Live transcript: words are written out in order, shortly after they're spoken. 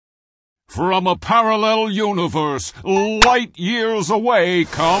From a parallel universe, light years away,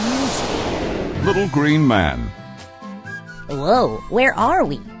 comes Little Green Man. Whoa, where are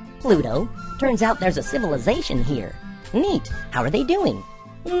we? Pluto. Turns out there's a civilization here. Neat. How are they doing?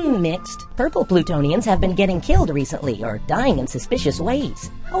 Mixed. Purple Plutonians have been getting killed recently or dying in suspicious ways.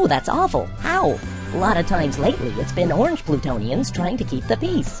 Oh, that's awful. How? A lot of times lately it's been orange Plutonians trying to keep the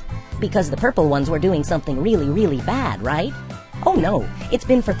peace. Because the purple ones were doing something really, really bad, right? Oh no, it's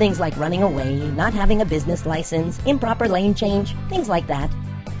been for things like running away, not having a business license, improper lane change, things like that.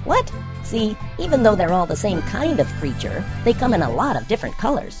 What? See, even though they're all the same kind of creature, they come in a lot of different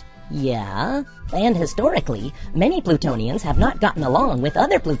colors. Yeah, and historically, many Plutonians have not gotten along with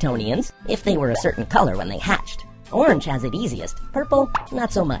other Plutonians if they were a certain color when they hatched. Orange has it easiest, purple,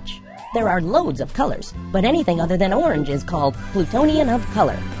 not so much. There are loads of colors, but anything other than orange is called Plutonian of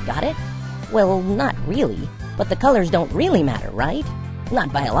Color. Got it? Well, not really, but the colors don't really matter, right?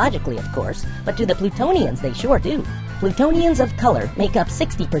 Not biologically, of course, but to the Plutonians they sure do. Plutonians of color make up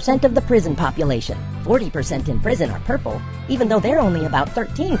 60% of the prison population. 40% in prison are purple, even though they're only about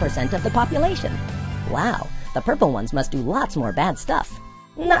 13% of the population. Wow, the purple ones must do lots more bad stuff.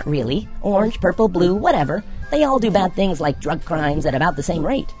 Not really. Orange, purple, blue, whatever. They all do bad things like drug crimes at about the same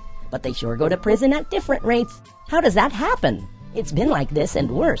rate. But they sure go to prison at different rates. How does that happen? It's been like this and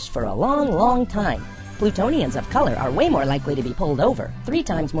worse for a long, long time. Plutonians of color are way more likely to be pulled over, 3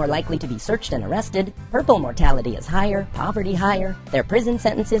 times more likely to be searched and arrested, purple mortality is higher, poverty higher, their prison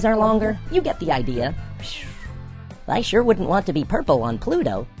sentences are longer. You get the idea. I sure wouldn't want to be purple on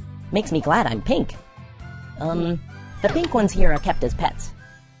Pluto. Makes me glad I'm pink. The pink ones here are kept as pets.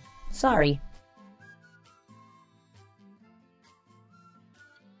 Sorry.